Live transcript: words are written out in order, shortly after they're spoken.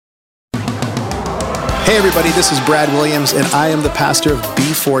Hey everybody, this is Brad Williams and I am the pastor of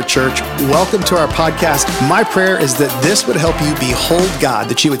B4 Church. Welcome to our podcast. My prayer is that this would help you behold God,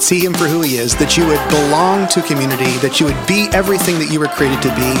 that you would see Him for who He is, that you would belong to community, that you would be everything that you were created to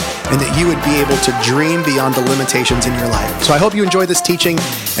be, and that you would be able to dream beyond the limitations in your life. So I hope you enjoy this teaching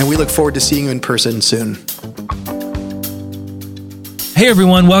and we look forward to seeing you in person soon. Hey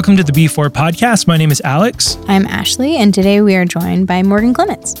everyone, welcome to the B4 podcast. My name is Alex. I'm Ashley, and today we are joined by Morgan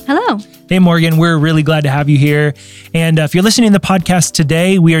Clements. Hello. Hey Morgan, we're really glad to have you here. And if you're listening to the podcast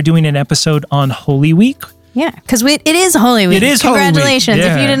today, we are doing an episode on Holy Week. Yeah, because it is Holy Week. It is Holy Week. Congratulations.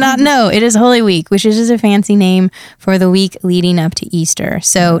 Yeah. If you did not know, it is Holy Week, which is just a fancy name for the week leading up to Easter.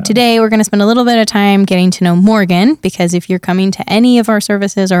 So today we're going to spend a little bit of time getting to know Morgan, because if you're coming to any of our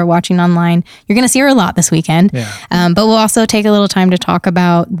services or watching online, you're going to see her a lot this weekend. Yeah. But we'll also take a little time to talk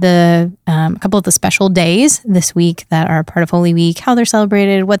about a couple of the special days this week that are part of Holy Week, how they're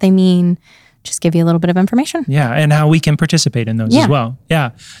celebrated, what they mean. Just give you a little bit of information. Yeah, and how we can participate in those Yeah. as well. Yeah.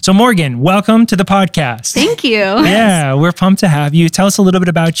 So Morgan, welcome to the podcast. Thank you. Yeah, we're pumped to have you. Tell us a little bit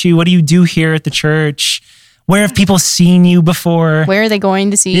about you. What do you do here at the church? Where have people seen you before? Where are they going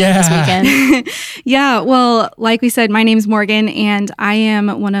to see you this weekend? Yeah, well, like we said, my name's Morgan, and I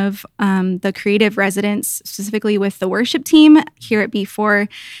am one of the creative residents, specifically with the worship team here at B4.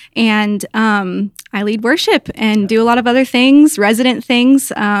 And I lead worship and do a lot of other things, resident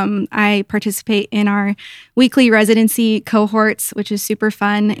things. I participate in our weekly residency cohorts, which is super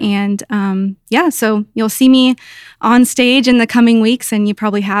fun. And so you'll see me on stage in the coming weeks, and you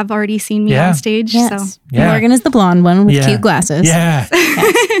probably have already seen me on stage. Yes. So Yeah. Morgan is the blonde one with cute glasses. Yeah.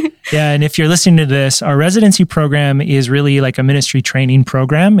 Yeah. And if you're listening to this, our residency program is really like a ministry training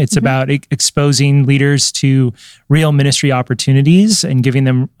program. It's about exposing leaders to real ministry opportunities and giving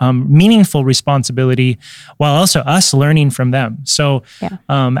them meaningful responsibility while also us learning from them. So Morgan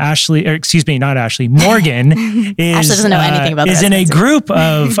is, Ashley doesn't know anything about is in a residency. group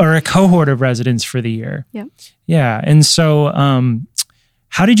of, or a cohort of residents for the year. Yep. Yeah. And so,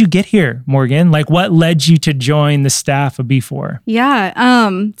 how did you get here, Morgan? Like, what led you to join the staff of B4? Yeah,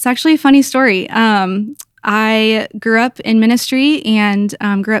 it's actually a funny story. I grew up in ministry and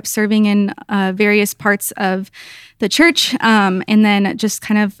grew up serving in various parts of the church, and then just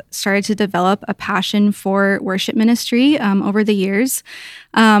kind of started to develop a passion for worship ministry over the years.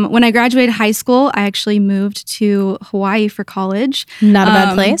 When I graduated high school, I actually moved to Hawaii for college. Not a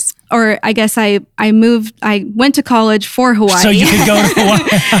bad place. Or I guess I went to college for Hawaii. So you could go to Hawaii.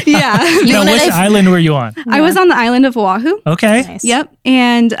 Yeah. Now, which island were you on? I was on the island of Oahu. Okay. Nice. Yep.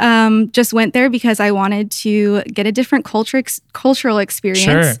 And just went there because I wanted to get a different cultural experience.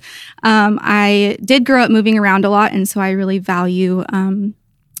 Sure. I did grow up moving around a lot, and so I really value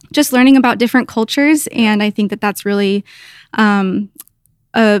just learning about different cultures. And I think that that's really a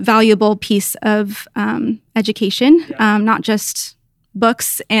valuable piece of education, not just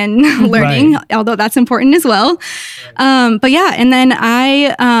books and learning, although that's important as well. But yeah, and then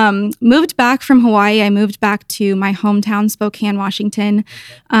I moved back from Hawaii. I moved back to my hometown, Spokane, Washington,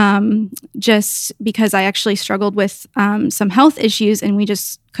 just because I actually struggled with some health issues, and we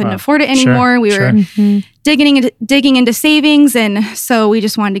just couldn't afford it anymore. We were digging into savings, and so we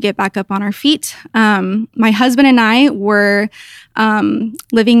just wanted to get back up on our feet. My husband and I were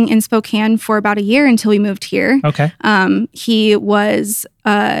living in Spokane for about a year until we moved here. Okay. He was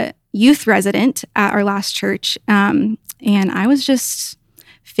a youth resident at our last church, and I was just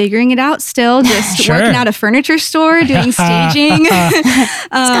figuring it out still, just working at a furniture store, doing staging. It's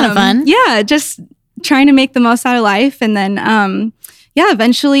kind of fun. Yeah, just trying to make the most out of life. And then,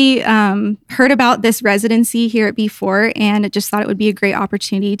 eventually heard about this residency here at B4, and just thought it would be a great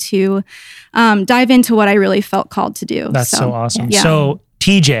opportunity to dive into what I really felt called to do. That's so awesome. Yeah. So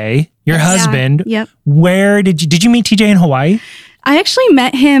TJ, your husband, Yep. where did you meet TJ in Hawaii? I actually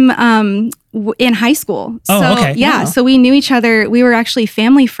met him in high school. Oh, okay. Yeah. Oh. So we knew each other. We were actually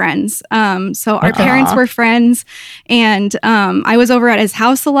family friends. So our parents were friends, and I was over at his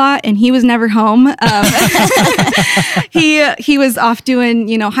house a lot, and he was never home. He was off doing,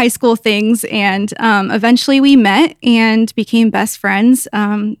 high school things, and eventually we met and became best friends.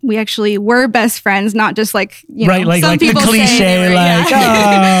 We actually were best friends, not just like, Right, like some the people say cliche, they were, like,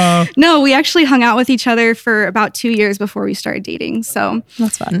 yeah. oh. No, we actually hung out with each other for about 2 years before we started dating. So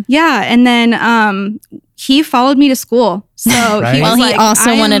That's fun. yeah. And then he followed me to school. So Right. he was Well, he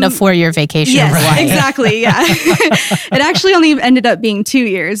also wanted a 4-year vacation. Yes, in Hawaii. exactly. Yeah. It actually only ended up being 2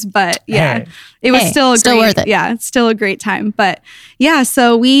 years, but yeah, Hey. it was still worth it. Yeah, it's still a great time. But yeah,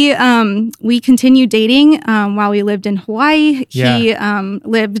 so we continued dating while we lived in Hawaii. He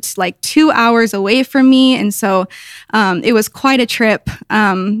lived like 2 hours away from me, and so it was quite a trip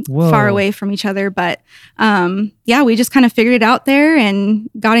far away from each other. But yeah, we just kind of figured it out there and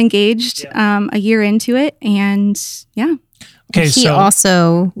got engaged a year into it, and yeah. Okay, He so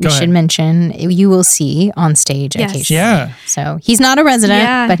also, we Go should ahead. mention, you will see on stage Yes. occasionally. yeah, So he's not a resident,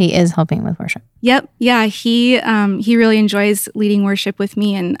 Yeah. but he is helping with worship. Yep. Yeah. He really enjoys leading worship with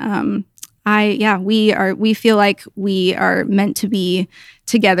me, and we feel like we are meant to be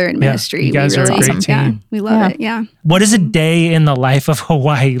together in ministry. you guys we are a really, great yeah, team. we love it. Yeah. what does a day in the life of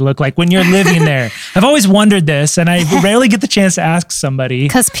Hawaii look like when you're living there? I've always wondered this, and I rarely get the chance to ask somebody.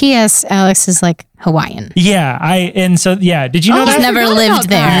 Because P.S. Alex is like Hawaiian. Yeah, did you know He's that? never forgot lived about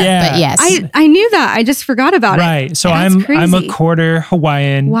there, that. Yeah. but yes. I knew that. I just forgot about it. Right. So That's I'm a crazy. quarter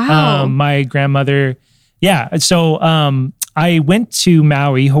Hawaiian. Wow. My grandmother. Yeah. So I went to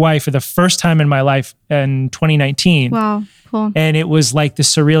Maui, Hawaii for the first time in my life in 2019. Wow. Cool. And it was like the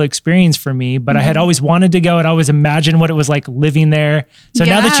surreal experience for me, but I had Mm-hmm. always wanted to go. I'd always imagined what it was like living there. So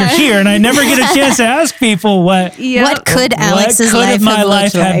now that Yeah. you're here, and I never get a chance to ask people what Yeah. What could Alex's what could life my have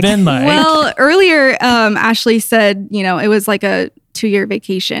life looked have like? been like? Well, earlier, Ashley said, it was like a 2-year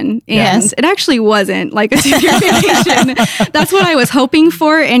vacation, and Yes. it actually wasn't like a 2-year vacation. That's what I was hoping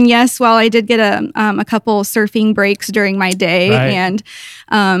for. And yes, while I did get a couple surfing breaks during my day Right.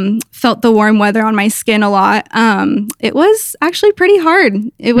 and felt the warm weather on my skin a lot, it was actually pretty hard.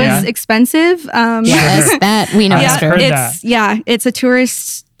 It was Yeah. expensive. Yes, that we know Yeah. is true. Heard it's a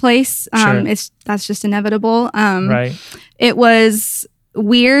tourist place. Sure. That's just inevitable. Right. It was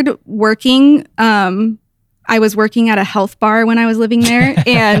weird working. I was working at a health bar when I was living there,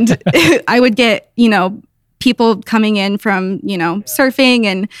 and I would get, people coming in from, surfing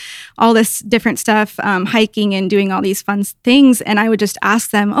and all this different stuff, hiking and doing all these fun things. And I would just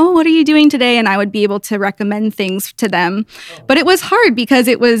ask them, oh, what are you doing today? And I would be able to recommend things to them. But it was hard because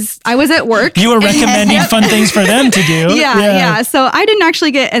I was at work. You were recommending fun things for them to do. Yeah. So I didn't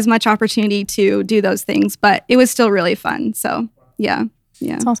actually get as much opportunity to do those things, but it was still really fun. So yeah.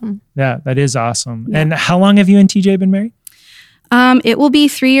 It's awesome. Yeah, that is awesome. And how long have you and TJ been married? It will be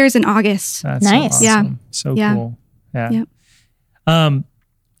 3 years in August. That's Nice. So Yeah. awesome. So Yeah. cool. Yeah. Yep.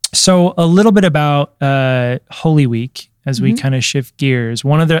 So a little bit about Holy Week as we Mm-hmm. kind of shift gears.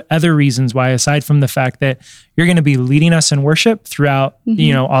 One of the other reasons why, aside from the fact that you're going to be leading us in worship throughout,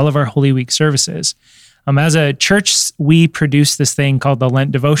 all of our Holy Week services, as a church, we produce this thing called the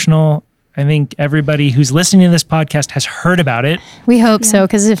Lent Devotional. I think everybody who's listening to this podcast has heard about it. We hope so,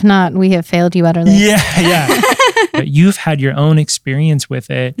 because if not, we have failed you utterly. Yeah. But you've had your own experience with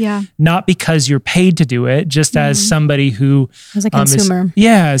it. Yeah. Not because you're paid to do it, just as somebody who As a consumer.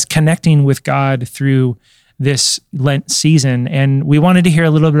 is connecting with God through this Lent season. And we wanted to hear a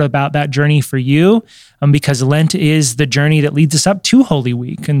little bit about that journey for you, because Lent is the journey that leads us up to Holy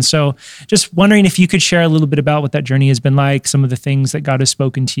Week. And so just wondering if you could share a little bit about what that journey has been like, some of the things that God has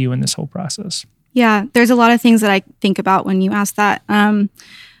spoken to you in this whole process. Yeah, there's a lot of things that I think about when you ask that.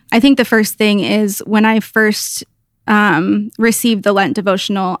 I think the first thing is when I first received the Lent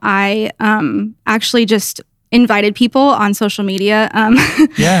devotional, I actually just invited people on social media.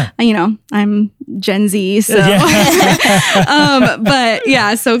 Yeah. I'm Gen Z, so Yeah. but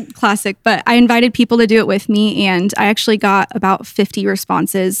yeah, so classic. But I invited people to do it with me, and I actually got about 50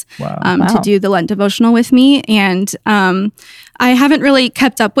 responses Wow. to do the Lent devotional with me. And I haven't really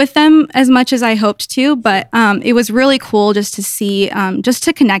kept up with them as much as I hoped to, but it was really cool just to see, just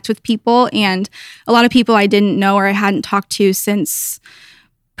to connect with people, and a lot of people I didn't know or I hadn't talked to since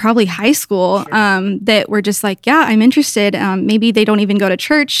probably high school, that were just like, yeah, I'm interested. Maybe they don't even go to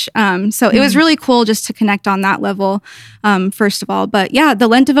church. So it was really cool just to connect on that level, first of all. But yeah, the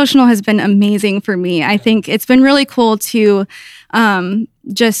Lent devotional has been amazing for me. I think it's been really cool to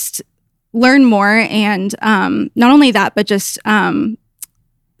just learn more. And not only that, but just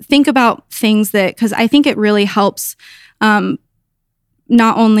think about things that, because I think it really helps not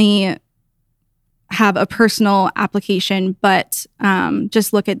only have a personal application, but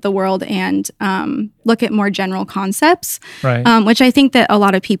just look at the world and look at more general concepts, Right. which I think that a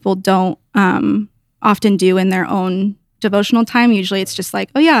lot of people don't often do in their own devotional time. Usually it's just like,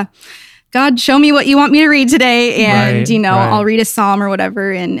 oh yeah, God, show me what you want me to read today. And, Right, right. I'll read a psalm or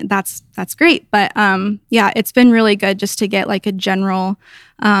whatever. And that's great. But yeah, it's been really good just to get like a general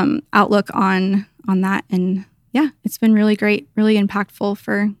outlook on that. And yeah, it's been really great, really impactful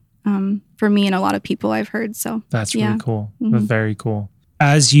for for me and a lot of people I've heard. So that's yeah. really cool. Very cool.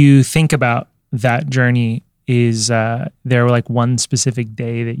 As you think about that journey, is there like one specific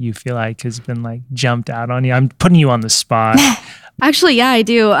day that you feel like has been like jumped out on you? I'm putting you on the spot. Actually, yeah, I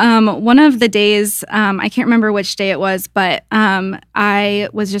do. One of the days, I can't remember which day it was, but I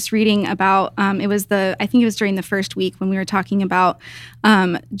was just reading about, I think it was during the first week when we were talking about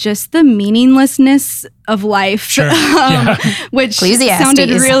just the meaninglessness of life, Sure. which Ecclesiastes.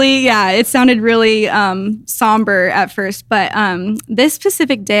 sounded really somber at first. But this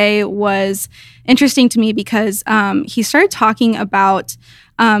specific day was interesting to me because he started talking about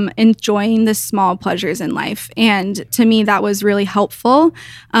enjoying the small pleasures in life. And to me, that was really helpful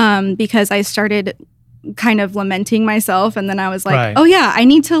because I started kind of lamenting myself. And then I was like, Right. oh yeah, I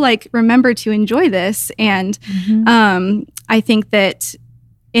need to like remember to enjoy this. And I think that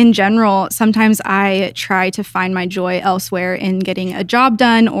in general, sometimes I try to find my joy elsewhere in getting a job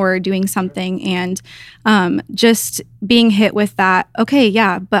done or doing something, and just being hit with that. Okay,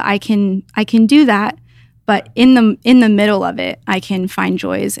 yeah, but I can do that. But in the middle of it, I can find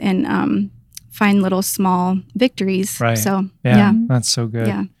joys and find little small victories. Right. So Yeah. That's so good.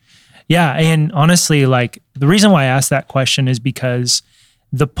 Yeah. Yeah. And honestly, like the reason why I asked that question is because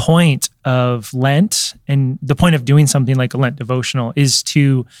the point of Lent and the point of doing something like a Lent devotional is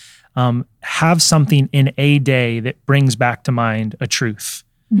to have something in a day that brings back to mind a truth,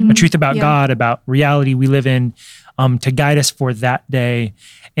 a truth about God, about reality we live in, to guide us for that day.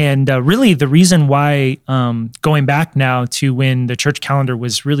 And really the reason why, going back now to when the church calendar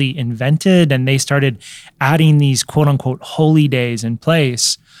was really invented and they started adding these quote unquote holy days in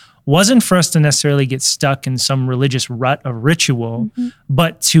place, wasn't for us to necessarily get stuck in some religious rut of ritual,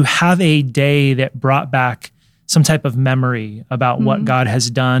 but to have a day that brought back some type of memory about what God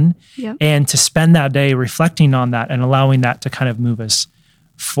has done, and to spend that day reflecting on that and allowing that to kind of move us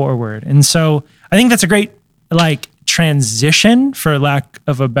forward. And so I think that's a great like transition, for lack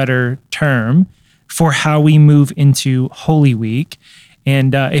of a better term, for how we move into Holy Week.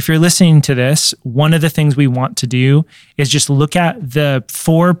 And if you're listening to this, one of the things we want to do is just look at the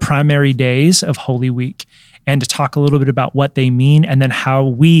 4 primary days of Holy Week and to talk a little bit about what they mean and then how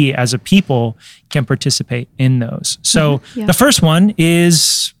we as a people can participate in those. So the first one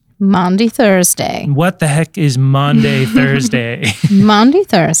is Maundy Thursday. What the heck is Maundy Thursday? Maundy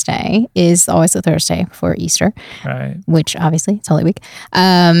Thursday is always the Thursday before Easter, Right. which obviously it's Holy Week.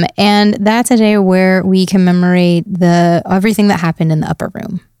 And that's a day where we commemorate everything that happened in the upper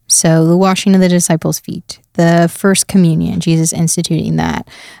room. So the washing of the disciples' feet, the first communion, Jesus instituting that,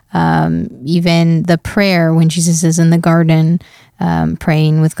 even the prayer when Jesus is in the garden,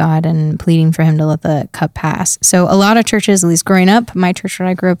 praying with God and pleading for him to let the cup pass. So a lot of churches, at least growing up, my church that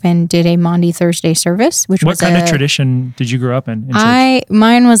I grew up in did a Maundy Thursday service, which What was kind of tradition did you grow up in church?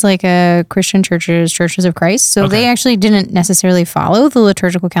 Mine was like a Christian Churches of Christ. So they actually didn't necessarily follow the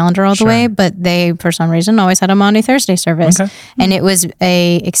liturgical calendar all the way, but they, for some reason, always had a Maundy Thursday service. Okay. And it was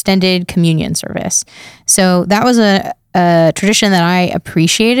a extended communion service. So that was a tradition that I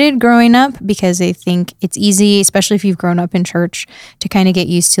appreciated growing up, because I think it's easy, especially if you've grown up in church, to kind of get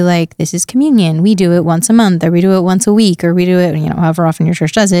used to like, this is communion. We do it once a month, or we do it once a week, or we do it, however often your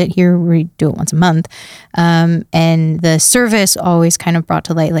church does it. Here we do it once a month. And the service always kind of brought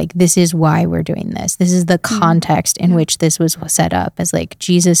to light, like, this is why we're doing this. This is the context in which this was set up, as like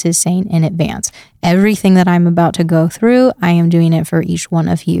Jesus is saying in advance, everything that I'm about to go through, I am doing it for each one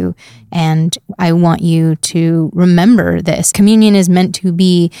of you. And I want you to remember this. Communion is meant to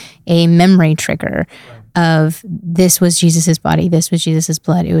be a memory trigger of, this was Jesus's body, this was Jesus's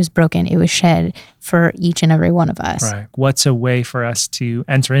blood, it was broken, it was shed for each and every one of us. Right. What's a way for us to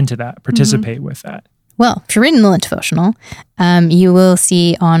enter into that, participate with that? Well, if you're reading the Lent devotional, you will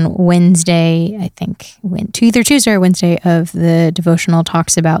see on Wednesday, I think, either Tuesday or Wednesday of the devotional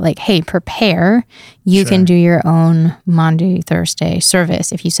talks about like, hey, prepare. You can do your own Maundy Thursday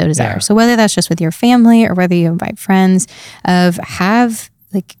service if you so desire. So whether that's just with your family or whether you invite friends,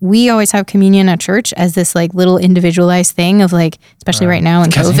 like, we always have communion at church as this like little individualized thing of like, especially right now in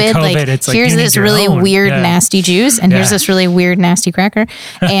COVID, like, here's this really weird, nasty juice, and here's this really weird, nasty cracker.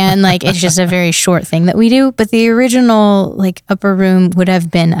 And like, it's just a very short thing that we do. But the original like upper room would have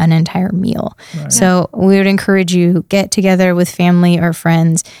been an entire meal. Right. So we would encourage you, get together with family or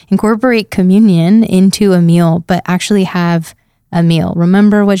friends, incorporate communion into a meal, but actually have a meal.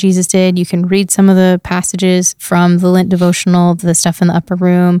 Remember what Jesus did. You can read some of the passages from the Lent devotional, the stuff in the upper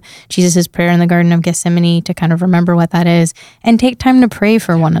room, Jesus's prayer in the Garden of Gethsemane, to kind of remember what that is, and take time to pray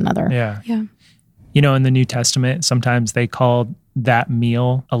for one another. Yeah. In the New Testament, sometimes they called that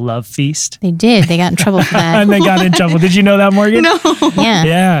meal a love feast. They did. They got in trouble for that. And they got in trouble. Did you know that, Morgan? No.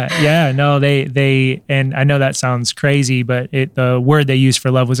 Yeah. No, they, and I know that sounds crazy, but the word they used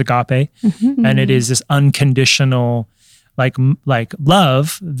for love was agape. And it is this unconditional, like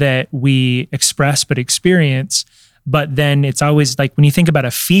love that we express but experience. But then it's always like, when you think about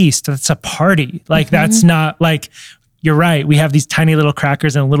a feast, that's a party. Like that's not like, you're right. We have these tiny little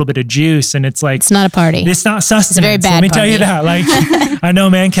crackers and a little bit of juice, and it's like, It's not a party. it's not sustenance. It's a very bad Let me tell you party. that. Like, I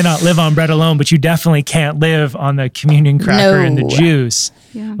know man cannot live on bread alone, but you definitely can't live on the communion cracker and the No. juice.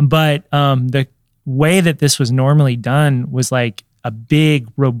 Yeah. But the way that this was normally done was like a big,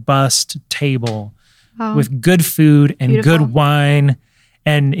 robust table Wow. with good food and Beautiful. good wine.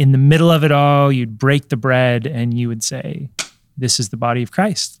 And in the middle of it all, you'd break the bread and you would say, this is the body of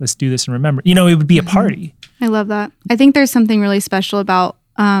Christ. Let's do this and remember. You know, it would be a party. I love that. I think there's something really special about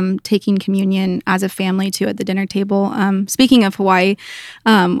taking communion as a family too at the dinner table. Speaking of Hawaii,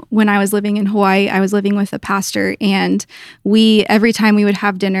 when I was living in Hawaii, I was living with a pastor, and every time we would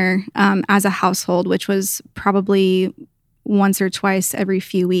have dinner as a household, which was probably once or twice every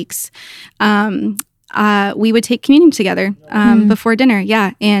few weeks, we would take communion together before dinner.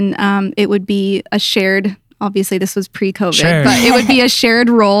 Yeah. And it would be a shared, obviously this was pre-COVID, Sure. but it would be a shared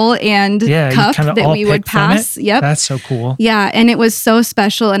roll and Yeah, cup you kinda that all we would pick from pass. it. Yep. That's so cool. Yeah, and it was so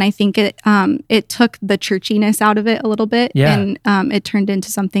special, and I think it took the churchiness out of it a little bit, Yeah. and it turned into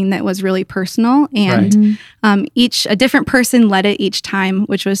something that was really personal, and a different person led it each time,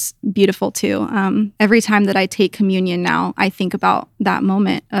 which was beautiful too. Every time that I take communion now, I think about that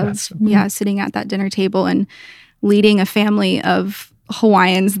moment of That's so cool. sitting at that dinner table and leading a family of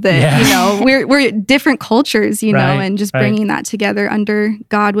Hawaiians that, Yeah. we're different cultures, Right, and just right. bringing that together under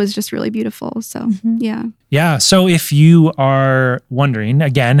God was just really beautiful. So, yeah. Yeah. So if you are wondering,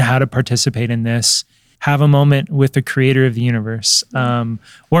 again, how to participate in this, have a moment with the creator of the universe,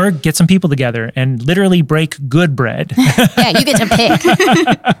 or get some people together and literally break good bread. Yeah, you get to pick.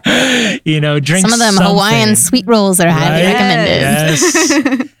 Drink Some of them something. Hawaiian sweet rolls are highly Right? recommended.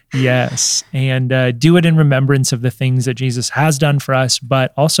 Yes. Yes. And do it in remembrance of the things that Jesus has done for us,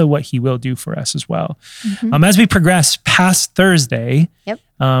 but also what he will do for us as well. As we progress past Thursday, Yep.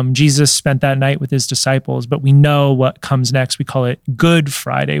 Jesus spent that night with his disciples, but we know what comes next. We call it Good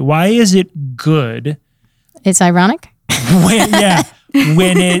Friday. Why is it good? It's ironic.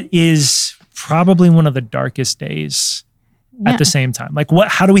 when it is probably one of the darkest days at the same time? Like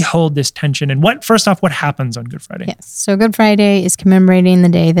how do we hold this tension? And first off, what happens on Good Friday? Yes. So Good Friday is commemorating the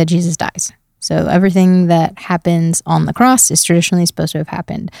day that Jesus dies. So everything that happens on the cross is traditionally supposed to have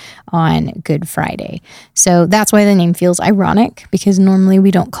happened on Good Friday. So that's why the name feels ironic, because normally we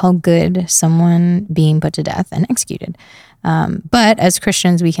don't call good someone being put to death and executed. But as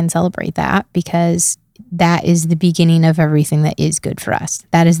Christians, we can celebrate that, because that is the beginning of everything that is good for us.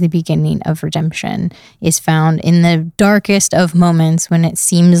 That is the beginning of redemption, is found in the darkest of moments when it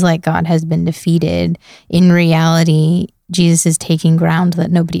seems like God has been defeated. In reality, Jesus is taking ground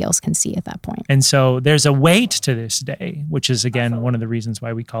that nobody else can see at that point. And so there's a weight to this day, which is, again, one of the reasons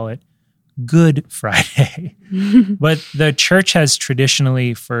why we call it Good Friday. But the church has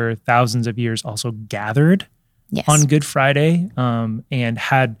traditionally, for thousands of years, also gathered Yes. on Good Friday and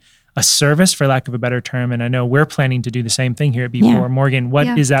had a service, for lack of a better term. And I know we're planning to do the same thing here at B4. Yeah. Morgan, what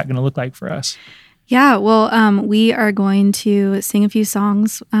is that going to look like for us? Yeah, well, we are going to sing a few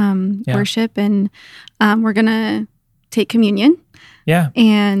songs, worship, and we're going to take communion. Yeah.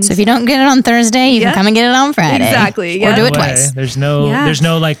 And So if you don't get it on Thursday, you can come and get it on Friday. Exactly, Or yeah. do No it way. twice. There's no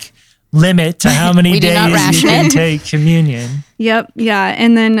Yeah. like limit to how many We do days not you ration can it. take communion. Yep, yeah.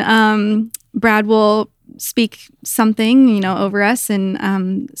 And then Brad will speak something, over us,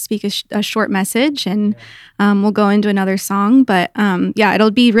 and speak a short message, and we'll go into another song. But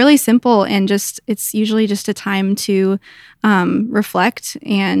it'll be really simple, and it's usually just a time to reflect.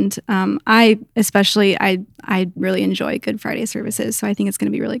 And I really enjoy Good Friday services, so I think it's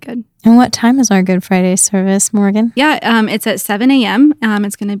going to be really good. And what time is our Good Friday service, Morgan? Yeah, it's at 7 a.m.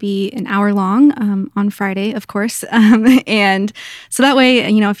 It's going to be an hour long on Friday, of course. And so that way,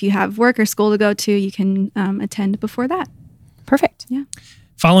 if you have work or school to go to, you can attend before that. Perfect. Yeah.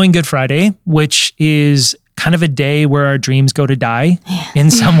 Following Good Friday, which is kind of a day where our dreams go to die in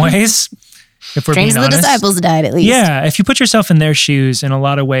some ways, if we're Dreams being of the honest. disciples died, at least. Yeah, if you put yourself in their shoes, in a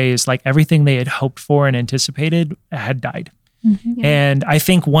lot of ways, like everything they had hoped for and anticipated had died. Mm-hmm. And I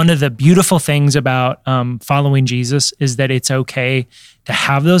think one of the beautiful things about following Jesus is that it's okay to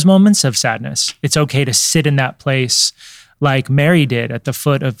have those moments of sadness. It's okay to sit in that place like Mary did at the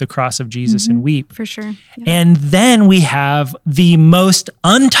foot of the cross of Jesus and weep. For sure. Yeah. And then we have the most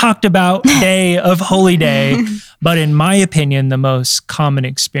untalked about day of Holy Day, but in my opinion, the most common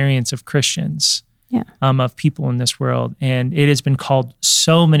experience of Christians, of people in this world. And it has been called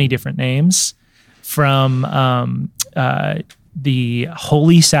so many different names, from the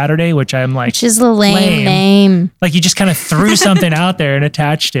Holy Saturday, which I'm like, which is a lame name. Like you just kind of threw something out there and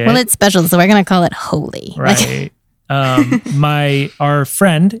attached it. Well, it's special, so we're going to call it Holy. Right. Our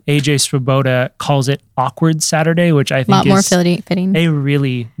friend AJ Swoboda calls it Awkward Saturday, which I think is fitting. A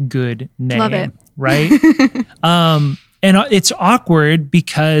really good name. Love it. Right. And it's awkward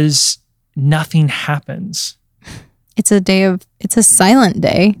because nothing happens. It's a silent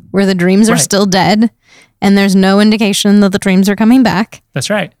day where the dreams are still dead and there's no indication that the dreams are coming back.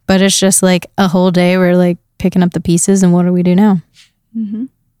 That's right. But it's just like a whole day where like picking up the pieces and what do we do now? Mm-hmm.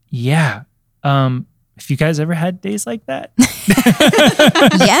 Yeah. Have you guys ever had days like that? Yeah.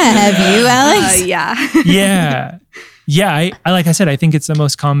 Have you, Alex? Yeah. Yeah. I like I said, I think it's the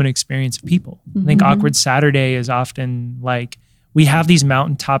most common experience of people. I think Awkward Saturday is often like, we have these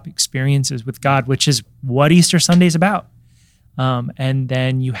mountaintop experiences with God, which is what Easter Sunday is about. And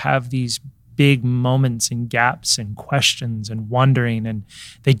then you have these big moments and gaps and questions and wondering, and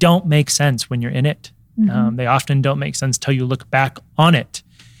they don't make sense when you're in it. They often don't make sense till you look back on it.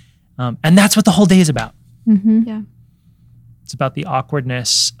 And that's what the whole day is about. Yeah. It's about the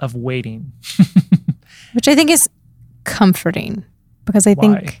awkwardness of waiting. Which I think is comforting, because I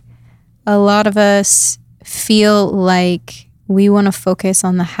think a lot of us feel like we want to focus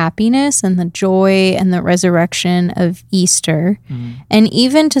on the happiness and the joy and the resurrection of Easter. And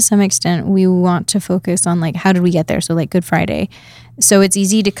even to some extent, we want to focus on like, how did we get there? So like Good Friday. So it's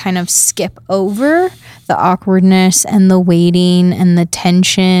easy to kind of skip over the awkwardness and the waiting and the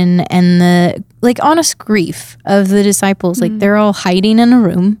tension and the like honest grief of the disciples. Like they're all hiding in a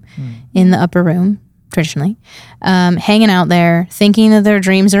room, in the upper room, traditionally, hanging out there, thinking that their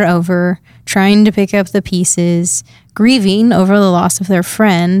dreams are over, trying to pick up the pieces, grieving over the loss of their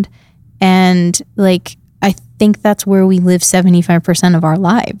friend. And like, I think that's where we live 75% of our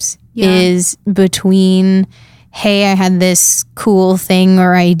lives, is between, hey, I had this cool thing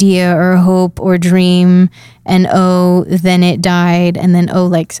or idea or hope or dream, and oh, then it died, and then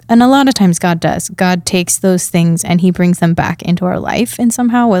and a lot of times God does. God takes those things and he brings them back into our life, and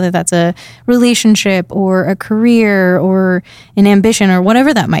somehow, whether that's a relationship or a career or an ambition or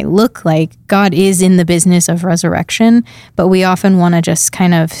whatever that might look like, God is in the business of resurrection. But we often want to just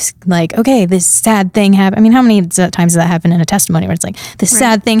kind of like, okay, this sad thing happened. I mean, how many times does that happen in a testimony where it's like, this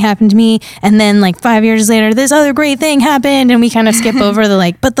sad thing happened to me, and then like 5 years later, this other great thing happened, and we kind of skip over the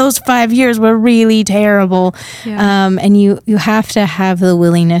like, but those 5 years were really terrible. And you have to have the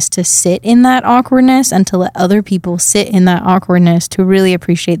willingness to sit in that awkwardness and to let other people sit in that awkwardness to really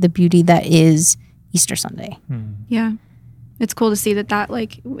appreciate the beauty that is Easter Sunday. Yeah. It's cool to see that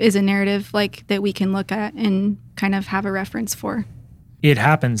like is a narrative like that we can look at and kind of have a reference for. It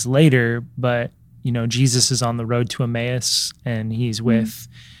happens later, but you know, Jesus is on the road to Emmaus and he's with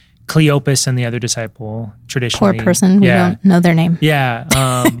Cleopas and the other disciple, traditionally. Poor person. We don't know their name. Yeah.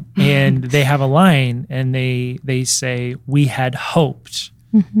 And they have a line and they say, we had hoped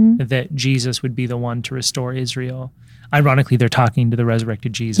that Jesus would be the one to restore Israel. Ironically, they're talking to the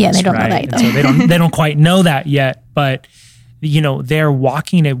resurrected Jesus. Yeah, they don't know that, though. So they don't quite know that yet, but you know, they're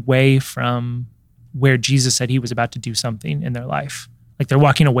walking away from where Jesus said he was about to do something in their life. Like they're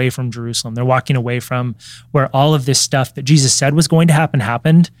walking away from Jerusalem. They're walking away from where all of this stuff that Jesus said was going to happen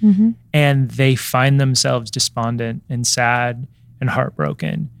happened. And they find themselves despondent and sad and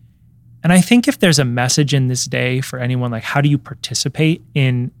heartbroken. And I think if there's a message in this day for anyone, like how do you participate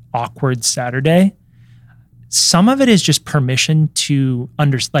in Awkward Saturday? Some of it is just permission to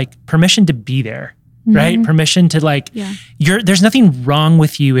permission to be there. Right? Permission to there's nothing wrong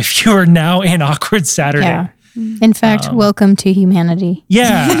with you if you're now in Awkward Saturday. Yeah. In fact, welcome to humanity.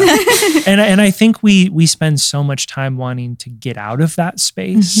 Yeah. and I think we spend so much time wanting to get out of that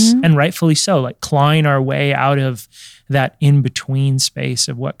space, and rightfully so, like clawing our way out of that in-between space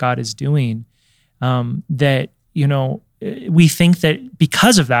of what God is doing, that, you know, we think that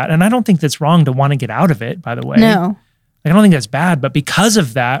because of that, and I don't think that's wrong to want to get out of it, by the way. No. I don't think that's bad, but because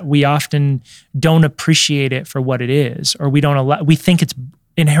of that, we often don't appreciate it for what it is, or we think it's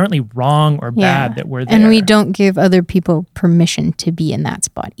inherently wrong or bad that we're there. And we don't give other people permission to be in that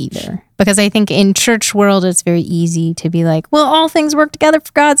spot either. Because I think in church world, it's very easy to be like, well, all things work together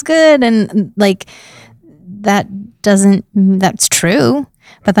for God's good. And like, that's true,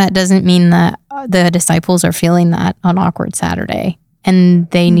 but that doesn't mean that the disciples are feeling that on Awkward Saturday. And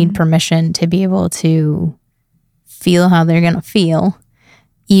they need permission to be able to feel how they're going to feel,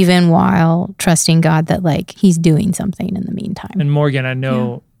 even while trusting God that like he's doing something in the meantime. And Morgan, I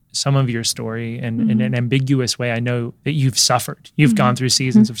know some of your story, and in an ambiguous way, I know that you've suffered. You've gone through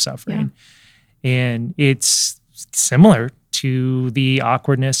seasons of suffering. And it's similar to the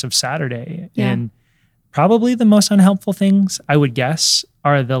awkwardness of Saturday. And probably the most unhelpful things, I would guess,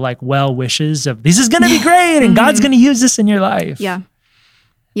 are the like well wishes of this is going to be great and God's going to use this in your life.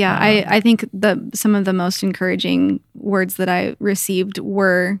 Yeah, I think some of the most encouraging words that I received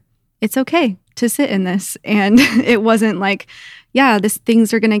were, it's okay to sit in this. And it wasn't like,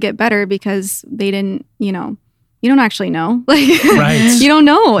 things are going to get better, because they didn't, you don't actually know. Like, you don't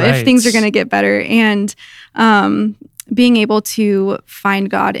know if things are going to get better. And being able to find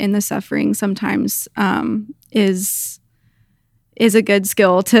God in the suffering sometimes is a good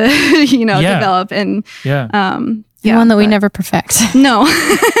skill to, develop. And one that we never perfect. No.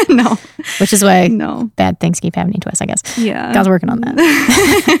 Which is why bad things keep happening to us, I guess. Yeah. God's working on that.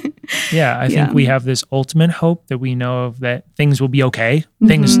 I think we have this ultimate hope that we know of, that things will be okay.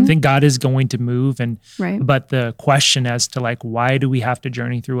 Think God is going to move. But the question as to like, why do we have to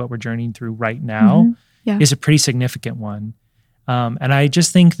journey through what we're journeying through right now is a pretty significant one. And I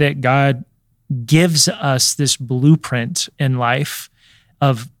just think that God gives us this blueprint in life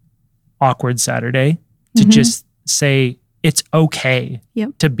of awkward Saturday to just say, it's okay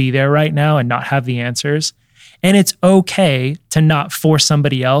to be there right now and not have the answers. And it's okay to not force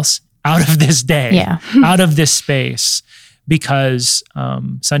somebody else out of this day, out of this space, because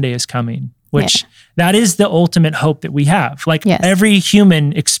Sunday is coming, which that is the ultimate hope that we have. Like every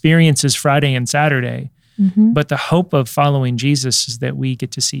human experiences Friday and Saturday, but the hope of following Jesus is that we get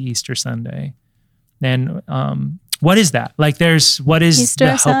to see Easter Sunday. And what is that? Like what is Easter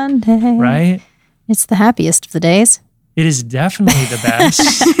the hope, Sunday, right? It's the happiest of the days. It is definitely the best.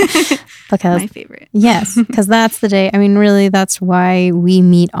 Because my favorite. Yes, because that's the day. I mean, really, that's why we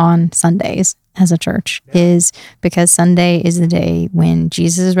meet on Sundays as a church, is because Sunday is the day when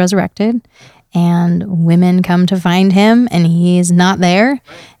Jesus is resurrected and women come to find him and he's not there.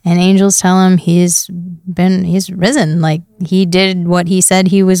 And angels tell him he's risen. Like, he did what he said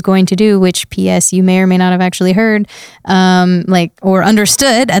he was going to do, which P.S. you may or may not have actually heard, or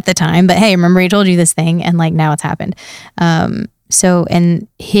understood at the time. But hey, remember he told you this thing, and like now it's happened. And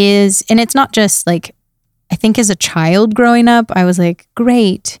it's not just like, I think as a child growing up, I was like,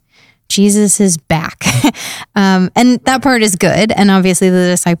 great, Jesus is back. And that part is good. And obviously the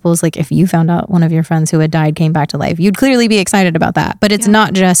disciples, like if you found out one of your friends who had died came back to life, you'd clearly be excited about that. But it's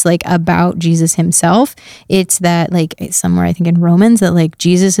not just like about Jesus himself. It's that like somewhere I think in Romans that like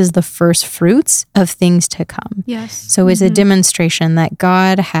Jesus is the first fruits of things to come. Yes. So it's a demonstration that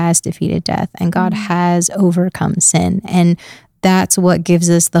God has defeated death and God has overcome sin. And that's what gives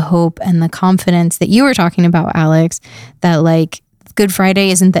us the hope and the confidence that you were talking about, Alex, that like Good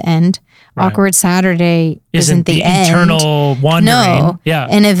Friday isn't the end. Right. Awkward Saturday isn't the end. Eternal wandering. No. Yeah.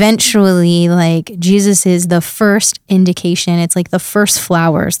 And eventually, like, Jesus is the first indication. It's like the first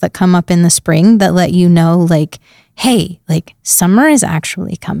flowers that come up in the spring that let you know, like, hey, like summer is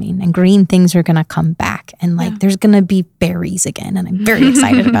actually coming and green things are going to come back and like there's going to be berries again. And I'm very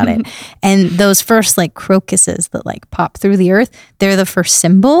excited about it. And those first like crocuses that like pop through the earth, they're the first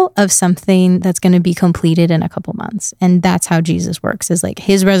symbol of something that's going to be completed in a couple months. And that's how Jesus works, is like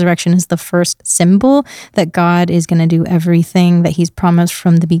his resurrection is the first symbol that God is going to do everything that he's promised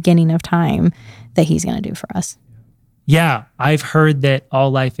from the beginning of time that he's going to do for us. Yeah, I've heard that all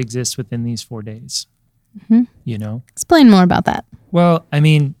life exists within these 4 days. Mm-hmm. You know? Explain more about that. Well, I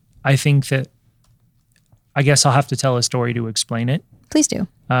mean, I guess I'll have to tell a story to explain it. Please do.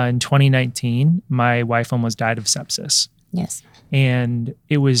 In 2019, my wife almost died of sepsis. Yes. And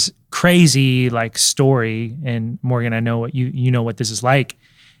it was crazy, like story. And Morgan, I know what you know what this is like.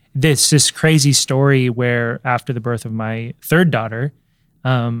 This crazy story where after the birth of my third daughter,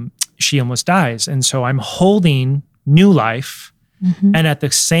 she almost dies. And so I'm holding new life and at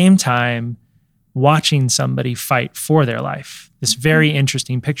the same time watching somebody fight for their life. This very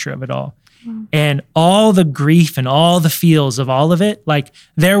interesting picture of it all. Wow. And all the grief and all the feels of all of it, like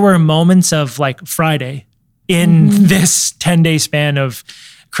there were moments of like Friday in this 10-day span of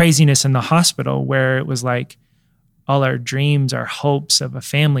craziness in the hospital where it was like all our dreams, our hopes of a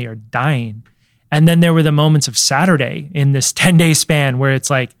family are dying. And then there were the moments of Saturday in this 10-day span where it's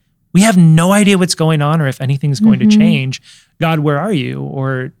like, we have no idea what's going on or if anything's going to change. God, where are you?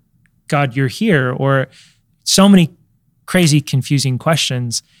 Or God, you're here, or so many crazy, confusing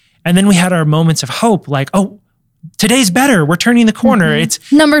questions. And then we had our moments of hope, like, oh, today's better. We're turning the corner.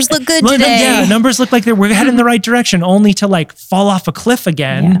 It's numbers look good today. Yeah, numbers look like we're heading in the right direction, only to like fall off a cliff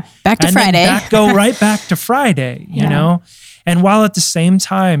again. Yeah. Back to Friday. Go right back to Friday, you know? And while at the same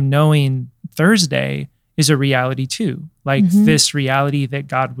time knowing Thursday is a reality too, like this reality that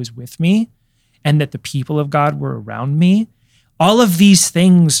God was with me and that the people of God were around me, all of these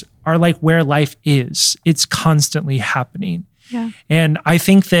things are like where life is. It's constantly happening. Yeah. And I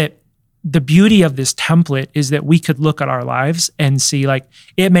think that the beauty of this template is that we could look at our lives and see like,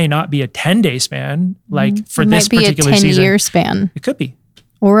 it may not be a 10-day span, like for this particular season. It might be a 10-year span. It could be.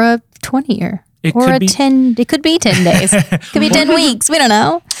 Or a 20-year. It could be 10 days. It could be 10 weeks. We don't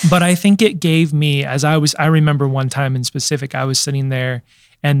know. But I think it gave me, I remember one time in specific, I was sitting there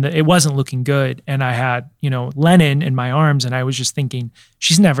and it wasn't looking good. And I had, Lennon in my arms and I was just thinking,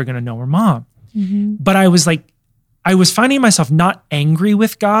 she's never going to know her mom. But I was finding myself not angry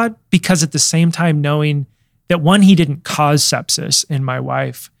with God because at the same time knowing that one, he didn't cause sepsis in my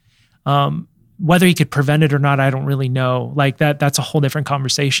wife. Whether he could prevent it or not, I don't really know. Like that's a whole different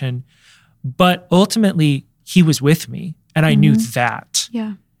conversation. But ultimately he was with me and I knew that.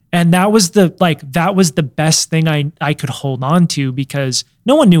 Yeah. And that was the best thing I could hold on to because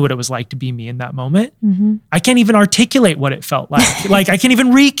no one knew what it was like to be me in that moment. I can't even articulate what it felt like. Like I can't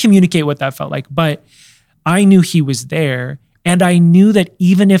even re-communicate what that felt like, but I knew he was there. And I knew that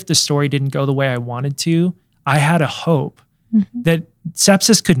even if the story didn't go the way I wanted to, I had a hope that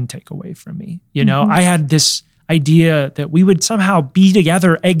sepsis couldn't take away from me. I had this idea that we would somehow be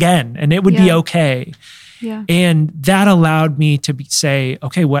together again and it would be okay. Yeah. And that allowed me to say,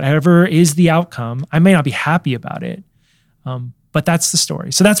 okay, whatever is the outcome, I may not be happy about it, but that's the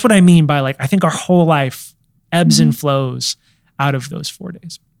story. So that's what I mean by I think our whole life ebbs and flows out of those 4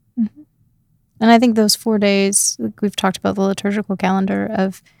 days. And I think those 4 days, we've talked about the liturgical calendar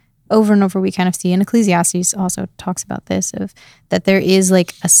of over and over we kind of see, and Ecclesiastes also talks about this, of that there is a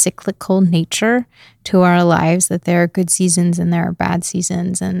cyclical nature to our lives, that there are good seasons and there are bad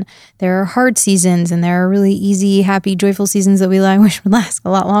seasons and there are hard seasons and there are really easy, happy, joyful seasons that we wish would last a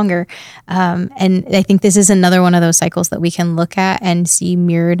lot longer. And I think this is another one of those cycles that we can look at and see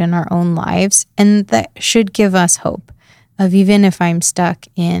mirrored in our own lives. And that should give us hope of even if I'm stuck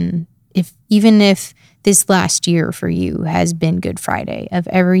in, even if this last year for you has been Good Friday, of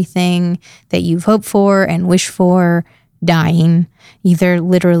everything that you've hoped for and wished for dying, either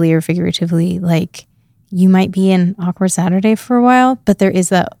literally or figuratively, you might be in awkward Saturday for a while, but there is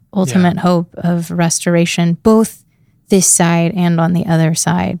that ultimate hope of restoration, both this side and on the other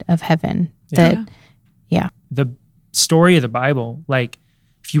side of heaven. The story of the Bible,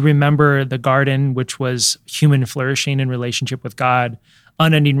 if you remember the garden, which was human flourishing in relationship with God,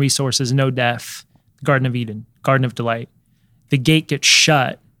 unending resources, no death, the Garden of Eden, Garden of Delight, the gate gets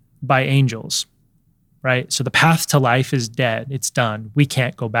shut by angels, right? So the path to life is dead. It's done. We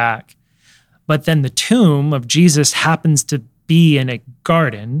can't go back. But then the tomb of Jesus happens to be in a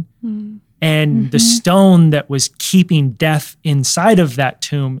garden, and the stone that was keeping death inside of that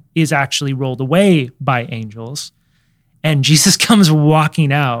tomb is actually rolled away by angels. And Jesus comes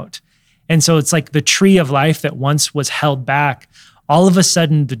walking out. And so it's like the tree of life that once was held back, all of a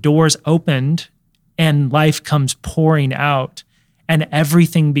sudden the doors opened and life comes pouring out and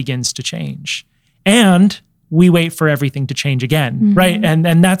everything begins to change. And we wait for everything to change again, right?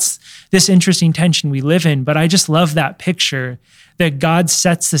 And that's this interesting tension we live in. But I just love that picture that God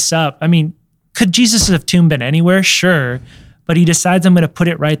sets this up. I mean, could Jesus' tomb been anywhere? Sure. But he decides, I'm going to put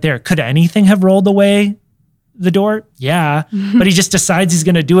it right there. Could anything have rolled away the door? Yeah. But he just decides he's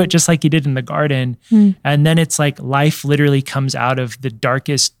going to do it just like he did in the garden. And then it's like life literally comes out of the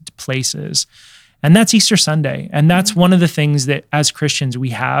darkest places. And that's Easter Sunday. And that's one of the things that as Christians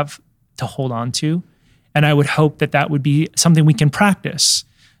we have to hold on to. And I would hope that that would be something we can practice.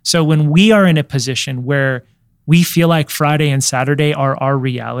 So when we are in a position where we feel like Friday and Saturday are our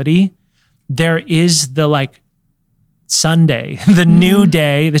reality, there is the Sunday, the new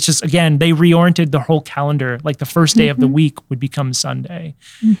day. That's just, again, they reoriented the whole calendar. The first day of the week would become Sunday.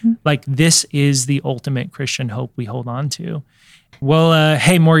 This is the ultimate Christian hope we hold on to. Well,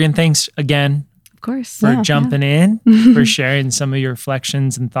 hey, Morgan, thanks again. Of course. For jumping in, for sharing some of your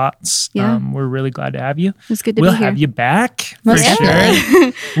reflections and thoughts. We're really glad to have you. It's good to be here. We'll have you back for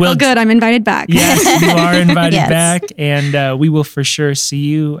sure. Well, good. I'm invited back. Yes, you are invited back. And we will for sure see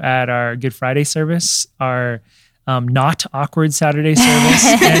you at our Good Friday service, our not awkward Saturday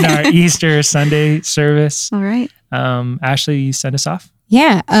service, and our Easter Sunday service. All right. Ashley, you send us off?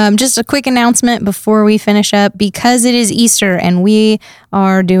 Yeah, just a quick announcement before we finish up. Because it is Easter and we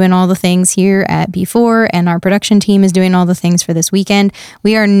are doing all the things here at B4 and our production team is doing all the things for this weekend,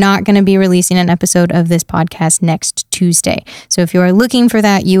 we are not going to be releasing an episode of this podcast next Tuesday. So if you are looking for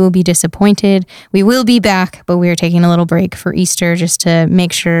that, you will be disappointed. We will be back, but we are taking a little break for Easter just to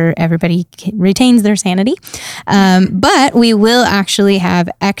make sure everybody retains their sanity. But we will actually have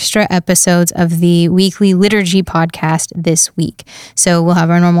extra episodes of the weekly liturgy podcast this week. So we'll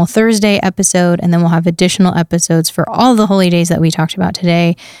have our normal Thursday episode, and then we'll have additional episodes for all the holy days that we talked about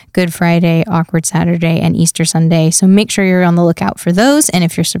today: Good Friday, Awkward Saturday, and Easter Sunday. So make sure you're on the lookout for those. And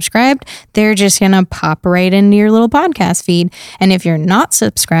if you're subscribed, they're just going to pop right into your little podcast feed. And if you're not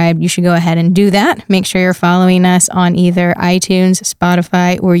subscribed, you should go ahead and do that. Make sure you're following us on either iTunes,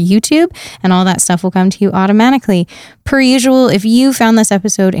 Spotify, or YouTube, and all that stuff will come to you automatically. Per usual, if you found this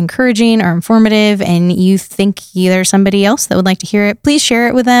episode encouraging or informative and you think there's somebody else that would like to hear it, please share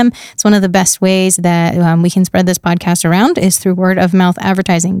it with them. It's one of the best ways that we can spread this podcast around is through word of mouth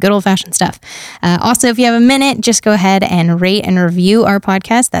advertising, good old fashioned stuff. Also, if you have a minute, just go ahead and rate and review our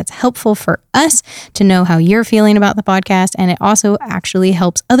podcast. That's helpful for us to know how you're feeling about the podcast. And it also actually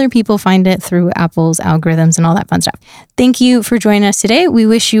helps other people find it through Apple's algorithms and all that fun stuff. Thank you for joining us today. We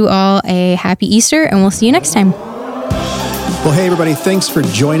wish you all a happy Easter and we'll see you next time. Well, hey, everybody, thanks for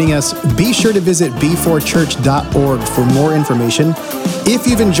joining us. Be sure to visit b4church.org for more information. If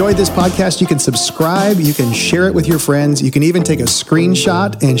you've enjoyed this podcast, you can subscribe, you can share it with your friends, you can even take a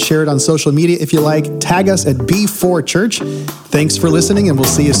screenshot and share it on social media if you like. Tag us at B4Church. Thanks for listening, and we'll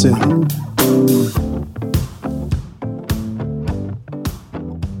see you soon.